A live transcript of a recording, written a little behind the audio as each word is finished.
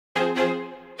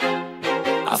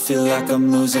I feel like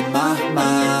I'm losing my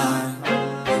mind.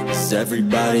 Is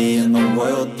everybody in the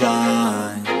world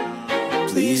blind?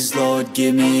 Please, Lord,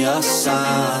 give me a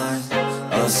sign,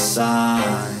 a sign.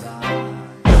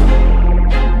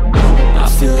 I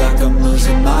feel like I'm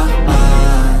losing my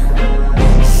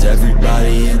mind. Is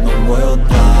everybody in the world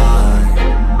blind?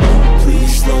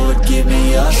 Please, Lord, give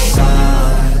me a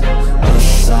sign, a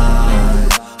sign.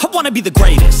 I wanna be the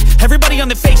greatest. Everybody on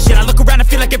the fake shit. I look around and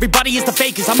feel like everybody is the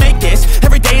fakest. I make this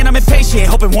every day and I'm impatient,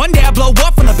 hoping one day I blow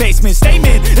up from the basement.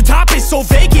 Statement, the top is so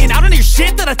vacant. I don't hear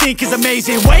shit that I think is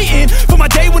amazing. Waiting for my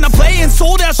day when I'm playing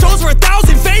sold out shows for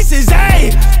 1,000 faces.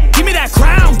 Hey, give me that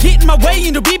crown, get in my way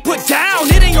and to be put down.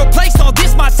 It ain't your place, all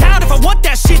this my town. If I want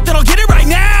that shit, then I'll get it right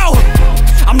now.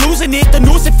 I'm losing it, the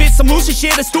noose it fits. I'm losing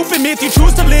shit, a stupid myth. You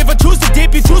choose to live or choose to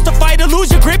dip. You choose to fight or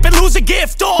lose your grip and lose a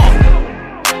gift.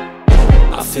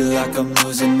 I feel like I'm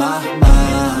losing my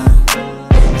mind.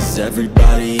 Is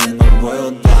everybody in the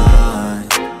world blind?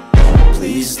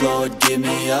 Please, Lord, give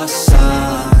me a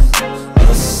sign,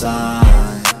 a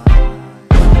sign.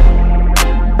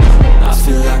 I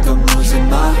feel like I'm losing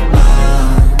my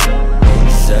mind.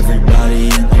 Is everybody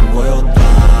in the world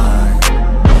blind?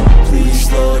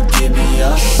 Please, Lord, give me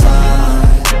a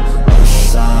sign, a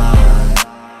sign.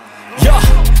 Yeah.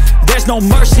 There's no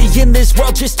mercy in this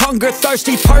world, just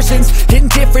hunger-thirsty persons in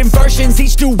different versions.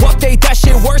 Each new update, that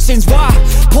shit worsens. Why?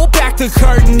 Pull back the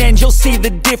curtain and you'll see the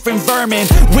different vermin.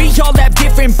 We all have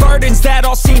different burdens that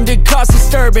all seem to cause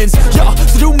disturbance. Yo,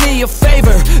 so do me a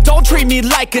favor, don't treat me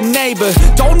like a neighbor.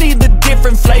 Don't need the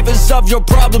different flavors of your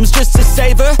problems just to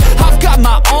savor. I've got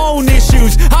my own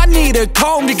issues, I need a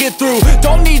comb to get through.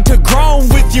 Don't need to groan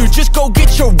with you, just go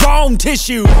get your own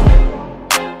tissue.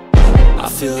 I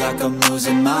feel like I'm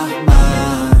losing my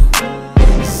mind.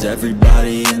 Is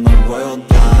everybody in the world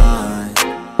blind?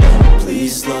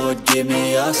 Please, Lord, give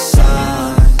me a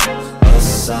sign, a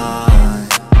sign.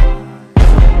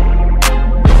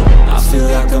 I feel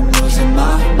like I'm losing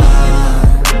my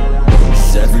mind.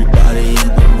 Is everybody in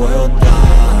the world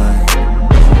blind?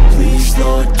 Please,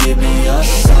 Lord, give me a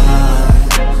sign,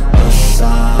 a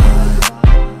sign.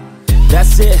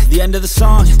 That's it, the end of the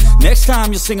song. Next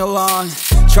time you'll sing along.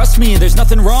 Trust me, there's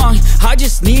nothing wrong. I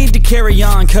just need to carry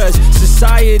on, cause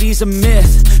society's a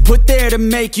myth put there to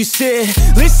make you sit.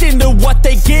 Listen to what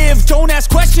they give. Don't ask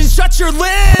questions, shut your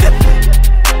lid.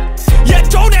 Yeah,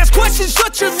 don't ask questions,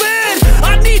 shut your lid.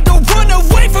 I need to run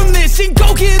away from this and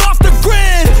go get off the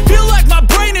grid. Feel like my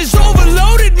brain is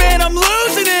overloaded, man, I'm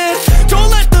losing it. Don't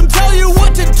let them tell you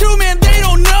what to do, man, they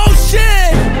don't know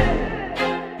shit.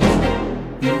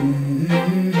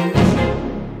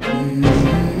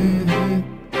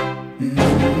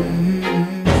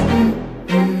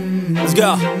 Let's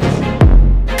go.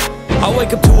 I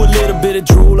wake up to a little bit of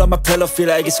drool on my pillow, feel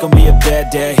like it's gonna be a bad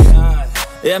day.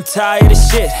 Yeah, I'm tired of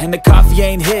shit, and the coffee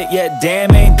ain't hit yet,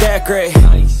 damn, ain't that great.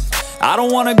 I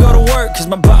don't wanna go to work, cause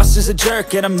my boss is a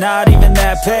jerk, and I'm not even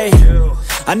that paid.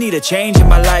 I need a change in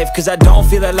my life, cause I don't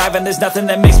feel alive, and there's nothing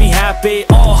that makes me happy.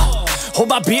 Hold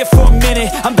my beer for a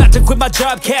minute, I'm about to quit my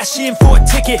job, cash in for a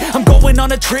ticket. I'm going on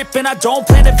a trip and I don't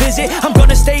plan to visit. I'm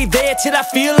gonna stay there till I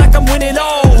feel like I'm winning,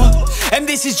 and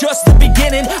this is just the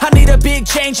beginning. I need a big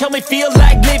change, help me feel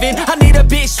like living. I need a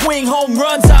big swing, home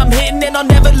runs I'm hitting, and I'll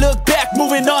never look back,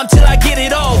 moving on till I get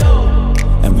it all.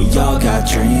 And we all got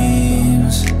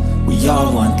dreams, we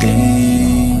all want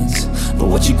things. But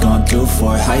what you gonna do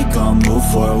for it? How you gonna move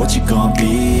for it? What you gonna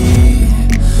be?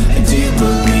 And do you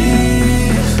believe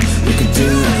you can do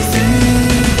anything?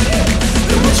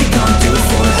 But what you gonna do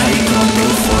for it? How you gonna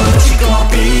move for it? What you gonna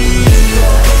be?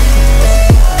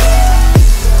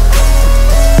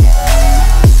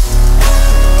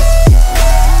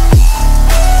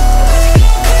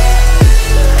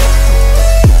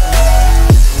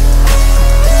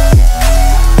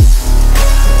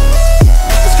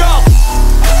 Let's go.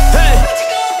 Hey.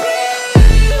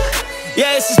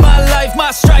 Yeah, this is my life,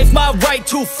 my strife, my right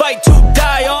to fight, to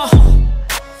die on.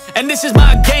 And this is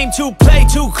my game to play,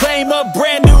 to claim a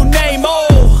brand new name,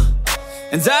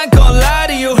 And I ain't gonna lie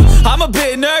to you, I'm a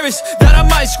bit nervous that I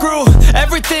might screw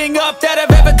everything up that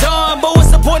I've ever done. But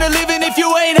what's the point of living if you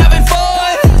ain't having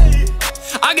fun?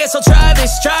 I guess I'll try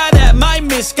this, try that, might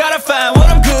miss, gotta find what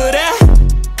I'm good at.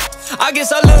 I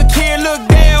guess I look here, look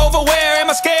there, over where am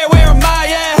I scared, where am I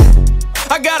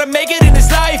at? I gotta make it in this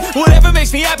life, whatever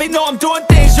makes me happy, know I'm doing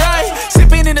things right.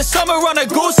 Sipping in the summer on a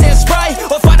goose and Sprite,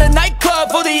 or find a nightclub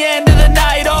for the end of the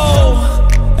night,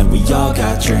 And we all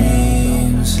got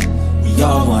dreams, we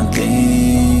all want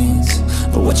things.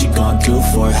 But what you gonna do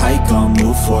for it? How you gonna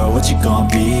move for it? What you gonna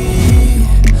be?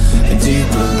 And do you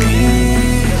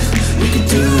believe you can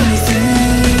do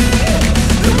anything?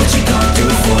 But what you gonna do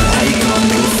for it? How you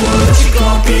gonna move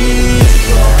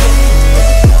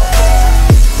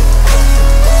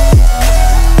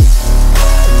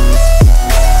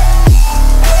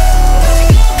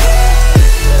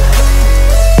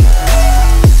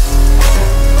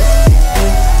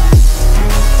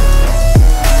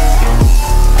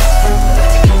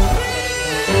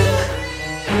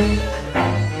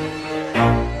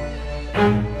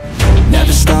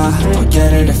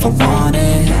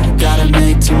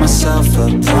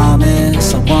a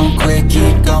promise. I won't quit,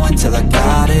 keep going till I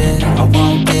got it. I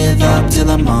won't give up till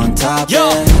I'm on top. Yo,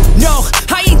 yeah. no,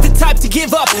 I ain't the type to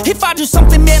give up. If I do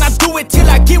something, man, I do it till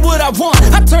I get what I want.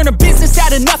 I turn a business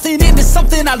out of nothing into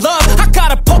something I love. I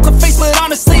got a poker face, but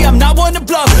honestly, I'm not one to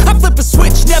bluff. I flip a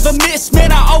switch, never miss,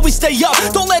 man, I always stay up.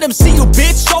 Don't let them see you,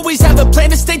 bitch, always have a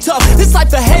plan to stay tough. This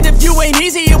life ahead of you ain't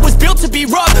easy, it was built to be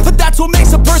rough. But that's what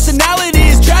makes a personality,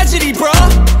 is tragedy,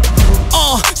 bruh.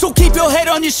 So keep your head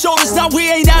on your shoulders. Now we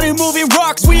ain't out here moving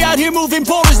rocks, we out here moving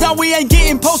boulders. Now we ain't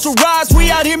getting posterized, we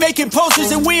out here making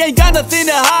posters. And we ain't got nothing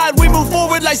to hide, we move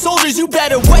forward like soldiers. You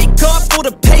better wake up for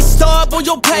the pay stub, or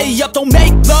you'll pay up. Don't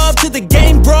make love to the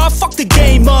game, bruh, fuck the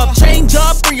game up. Change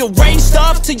up, rearrange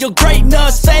stuff to your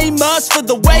greatness. Famous for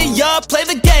the way up, play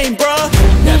the game,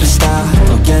 bruh. Never stop,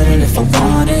 I'll get it if I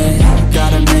want it.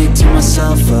 Gotta make to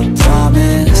myself a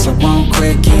promise. I won't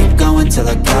quit, keep going till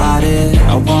I got it.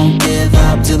 I won't give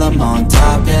up till I'm on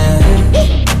top,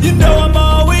 yeah. You know I'm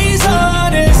always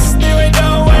honest, there ain't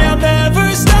no way I'm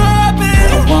ever stopping.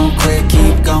 I won't quit,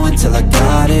 keep going till I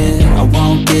got it. I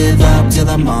won't give up till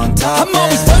I'm on top, I'm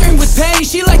always flirting with pain,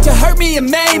 she like to hurt me and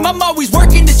maim. I'm always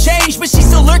working to change, but she's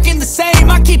still lurking the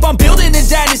same. I keep on building a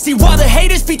dynasty while the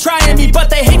haters be trying me. But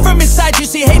they hate from inside, you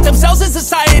see, hate themselves in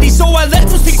society. So I let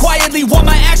them speak quietly while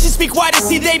my actions speak wider.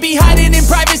 See, they be hiding in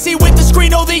privacy with the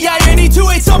screen. Oh, the irony to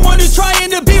hate someone who's trying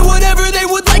to be whatever they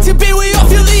would like to be. We all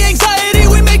feel the anxiety,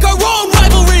 we make our own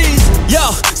rivalries.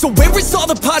 Yo, so where is all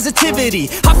the positivity?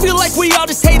 I feel like we all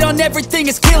just hate on everything,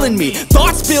 it's killing me.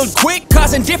 Thoughts build quick,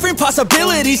 causing different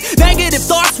possibilities. Negative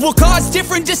thoughts will cause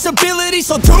different disabilities.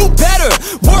 So do better,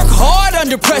 work hard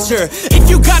under pressure. If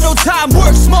you got no time,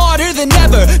 work smarter than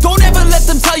ever. Don't ever let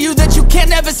them tell you that you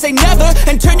can't ever say never.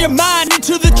 And turn your mind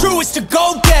into the truest of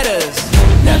go-getters.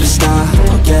 Never stop,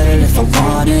 I'll get it if I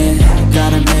want it.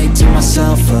 Gotta make to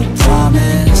myself a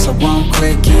promise. I won't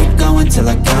quit, keep going till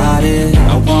I got it.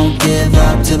 I won't give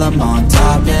up till I'm on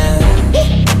top,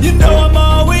 yeah. You know I'm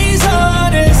always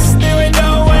honest, there ain't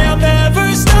no way I'm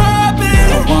ever stopping.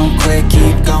 I won't quit,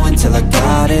 keep going till I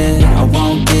got it. I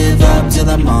won't give up till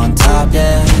I'm on top,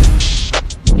 yeah.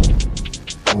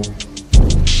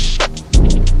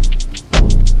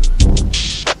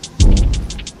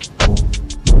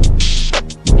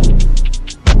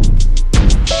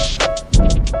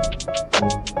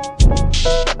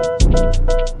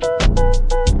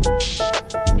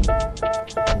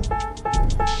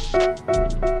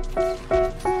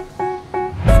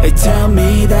 They tell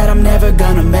me that I'm never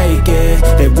gonna make it.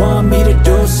 They want me to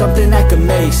do something that could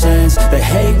make sense. They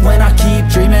hate when I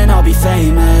keep dreaming I'll be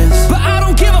famous, but I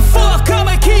don't give a fuck,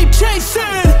 I'ma keep chasing.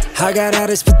 I got all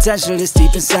this potential that's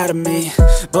deep inside of me,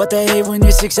 but they hate when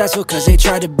you're successful cause they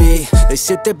try to be. They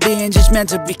sit there being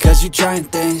judgmental because you're trying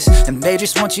things, and they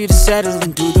just want you to settle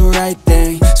and do the right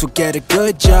thing. So get a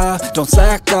good job, don't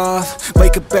slack off.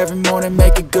 Wake up every morning,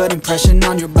 make a good impression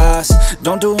on your boss.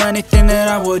 Don't do anything that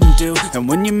I wouldn't do, and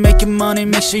when you're making money,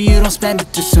 make sure you don't spend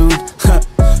it too soon.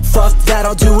 Fuck that,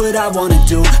 I'll do what I wanna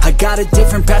do. I got a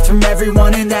different path from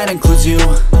everyone, and that includes you.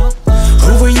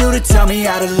 Who are you to tell me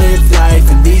how to live life?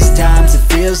 In these times it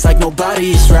feels like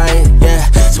nobody is right, yeah.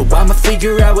 So I'ma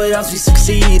figure out what helps me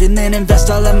succeed, and then invest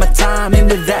all of my time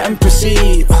into that and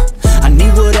proceed. I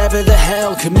need whatever the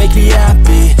hell could make me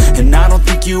happy, and I don't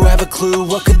think you have a clue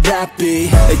what could that be.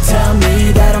 They tell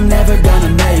me that I'm never gonna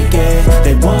make it.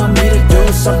 They want me to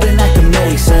do something that could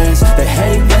make sense. They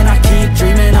hate when I keep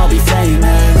dreaming I'll be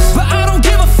famous, but I don't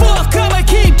give a fuck, I'ma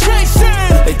keep chasing.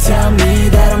 They tell me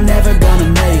that I'm never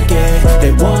gonna make it.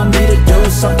 They want me to do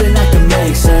something that could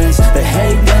make sense. They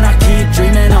hate when I keep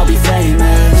dreaming I'll be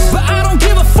famous, but I don't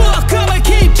give a fuck, I'ma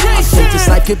keep chasing. I think this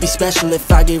life could be special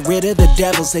if I get rid of the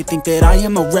devils. They think that I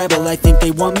am a rebel, I think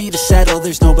they want me to settle.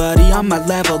 There's nobody on my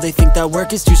level. They think that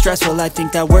work is too stressful, I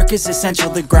think that work is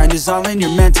essential. The grind is all in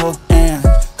your mental, and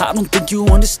I don't think you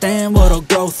understand what I'll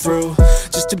go through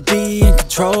just to be in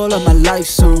control of my life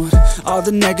soon. All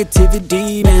the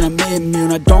negativity, man, I'm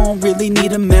immune. I don't really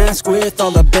need a mask with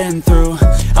all I've been through.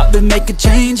 I've been making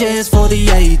changes for the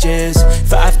ages.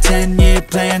 5-10 year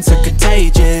plans are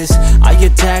contagious. I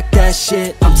attack that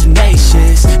shit, I'm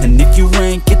tenacious. And if you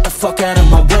ain't, get the fuck out of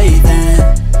my way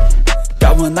then.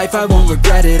 Got one life, I won't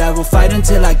regret it. I will fight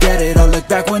until I get it. I'll look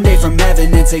back one day from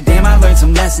heaven and say, damn, I learned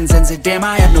some lessons. And say, damn,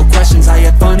 I have no questions. I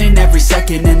had fun in every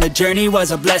second, and the journey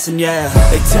was a blessing, yeah.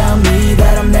 They tell me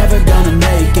that I'm never gonna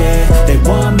make it. They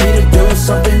want me to do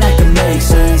something that can make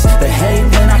sense. They hate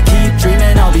when I keep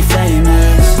dreaming I'll be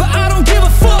famous, but I don't give a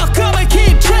fuck, I'ma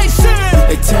keep chasing.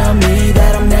 They tell me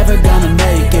that I'm never gonna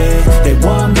make it. They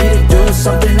want me to do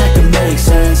something that can make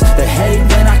sense. They hate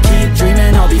when I keep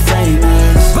dreaming I'll be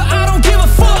famous, but I don't give a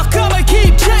fuck, I'ma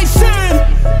keep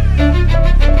chasing.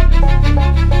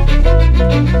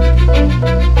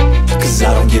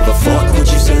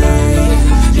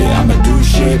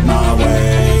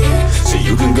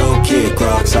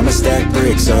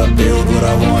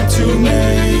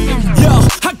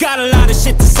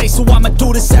 say, so I'ma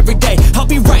do this every day. I'll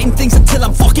be writing things until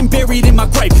I'm fucking buried in my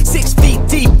grave. 6 feet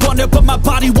deep under, but my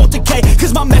body won't decay,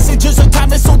 cause my messages are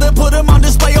timeless, so they'll put them on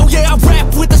display. Oh yeah, I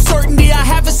rap with a certainty, I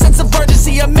have a sense of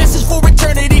urgency, a message for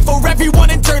eternity, for everyone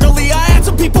internally. I had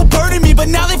some people burning me, but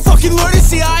now they fucking learn to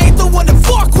see I ain't the one to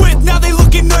fuck with. Now they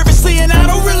looking nervously, and I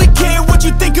don't really care what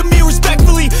you think of me,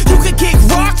 respectfully. You can kick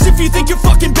rocks if you think you're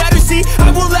fucking better, see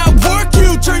I will outwork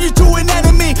you, turn you to an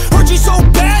enemy, hurt you so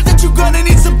bad that you're gonna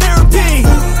need some therapy.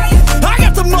 I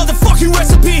got the motherfucking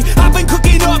recipe, I've been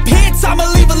cooking up hits, I'ma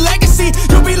leave a legacy.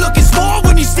 You'll be looking small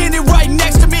when you're standing right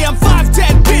next to me. I'm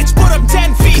 5'10", bitch, but I'm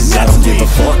 10 feet mentally. I don't give a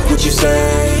fuck what you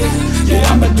say,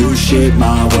 yeah, I'ma do shit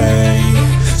my way.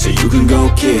 So you can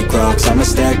go kick rocks, I'ma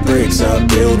stack bricks up,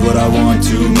 build what I want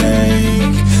to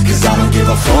make. Cause I don't give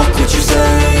a fuck what you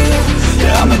say,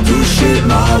 yeah, I'ma do shit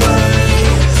my way.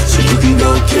 So you can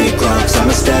go kick rocks,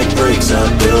 I'ma stack bricks up,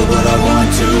 build what I want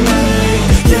to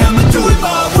make. Yeah, I'ma do it my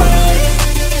way.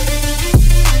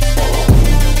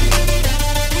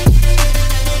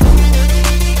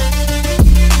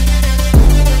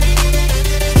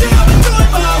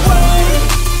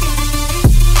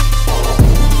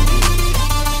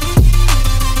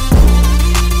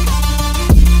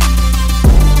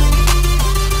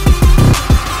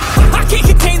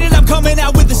 Coming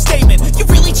out with a statement. You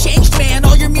really changed, man,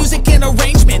 all your music and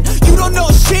arrangement. You don't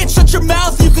know shit, shut your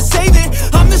mouth, you can save it.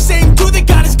 I'm the same dude that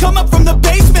got his come up from the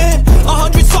basement.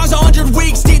 100 songs, 100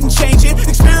 weeks, didn't change it.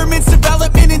 Experiments,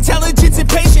 development, intelligence, and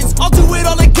patience. I'll do it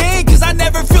all again, cause I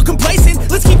never feel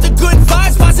complacent. Let's keep the good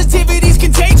vibes, positivity's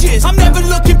contagious. I'm never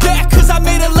looking back, cause I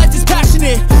made a life that's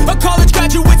passionate. A college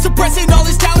graduate suppressing all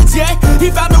his talents, yeah.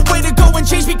 He found a way to go and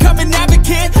change, become an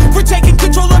advocate for taking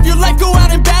control of your life, go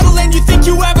out and battle. And you think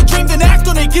you have a dream, then act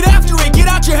on it, get after it, get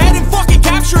out your head and fucking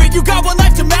capture it. You got one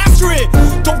life to master it.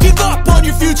 Don't give up on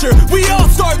your future. We all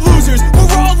start losers.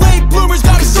 We're all late bloomers.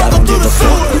 Gotta struggle through the sewer.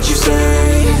 I don't give a fuck what you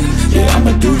say, yeah,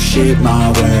 I'ma do shit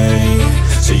my way.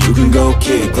 So you can go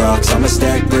kick rocks, I'ma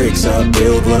stack bricks up,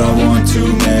 build what I want to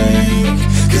make.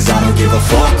 Cause I don't give a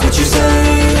fuck what you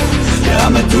say, yeah,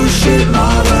 I'ma do shit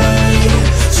my way.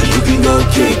 So you can go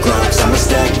kick rocks, I'ma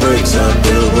stack bricks up,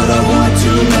 build what I want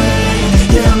to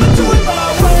make. Yeah, I'ma do it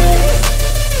my way.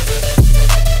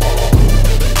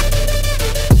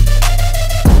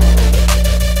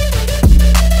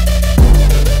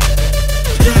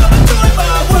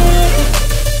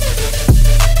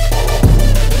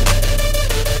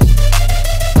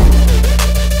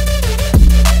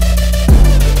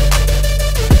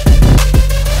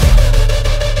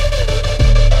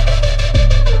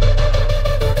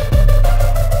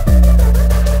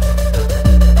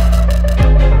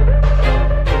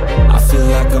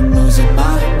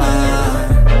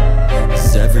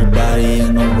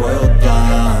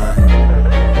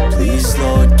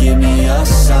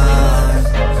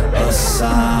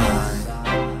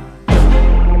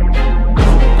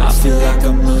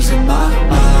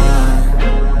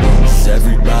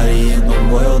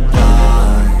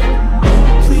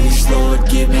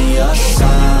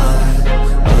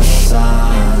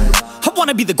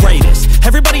 Be the greatest.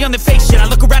 Everybody on the fake shit, I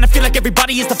look around and feel like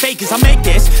everybody is the fakest. I make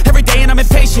this every day and I'm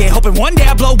impatient, hoping one day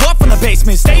I blow up from the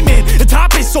basement. Statement, the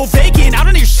top is so vacant, I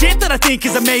don't hear shit that I think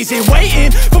is amazing.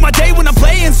 Waiting for my day when I'm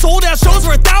playing sold out shows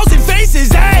for 1,000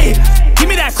 faces. Hey, give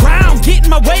me that crown, get in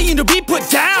my way and to be put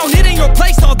down. It ain't your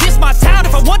place, all this my town.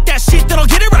 If I want that shit, then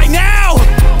I'll get it right now.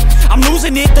 I'm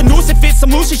losing it, the noose it fits,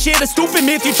 some losing shit, a stupid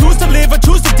myth. You choose to live or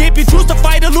choose to dip, you choose to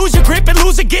fight or lose your grip and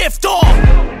lose a gift.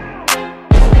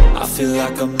 I feel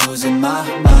like I'm losing my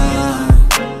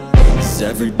mind. Is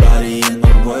everybody in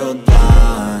the world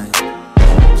blind?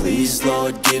 Please,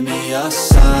 Lord, give me a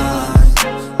sign,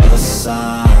 a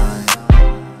sign.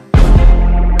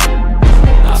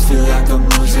 I feel like I'm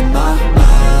losing my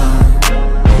mind.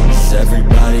 Is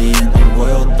everybody in the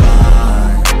world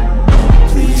blind?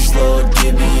 Please, Lord,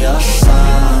 give me a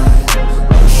sign,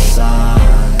 a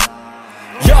sign.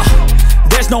 Yeah.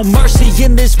 There's no mercy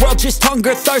in this world, just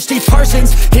hunger-thirsty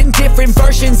persons in different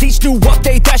versions. Each new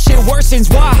update, that shit worsens.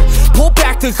 Why? Pull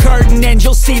back the curtain and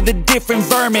you'll see the different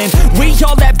vermin. We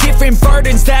all have different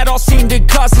burdens that all seem to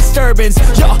cause disturbance.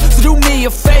 Yo, so do me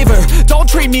a favor, don't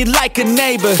treat me like a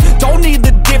neighbor. Don't need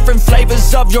the different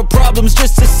flavors of your problems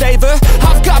just to savor.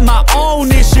 I've got my own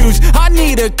issues, I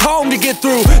need a comb to get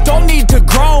through. Don't need to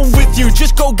groan with you,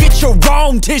 just go get your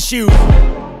own tissue.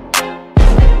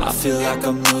 I feel like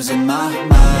I'm losing my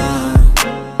mind.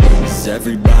 Is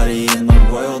everybody in the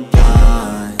world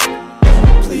blind?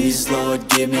 Please, Lord,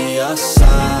 give me a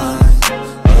sign,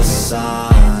 a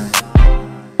sign.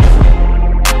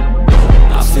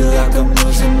 I feel like I'm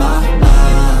losing my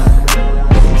mind.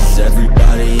 Is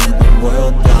everybody in the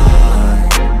world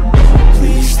blind?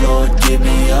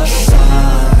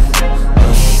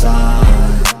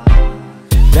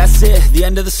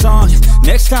 of the song.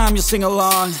 Next time you'll sing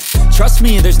along. Trust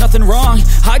me, there's nothing wrong.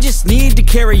 I just need to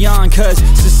carry on, cause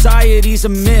society's a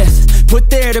myth put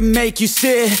there to make you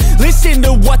sit. Listen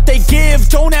to what they give.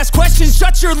 Don't ask questions,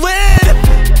 shut your lid.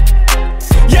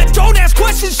 Yeah, don't ask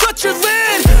questions, shut your lid.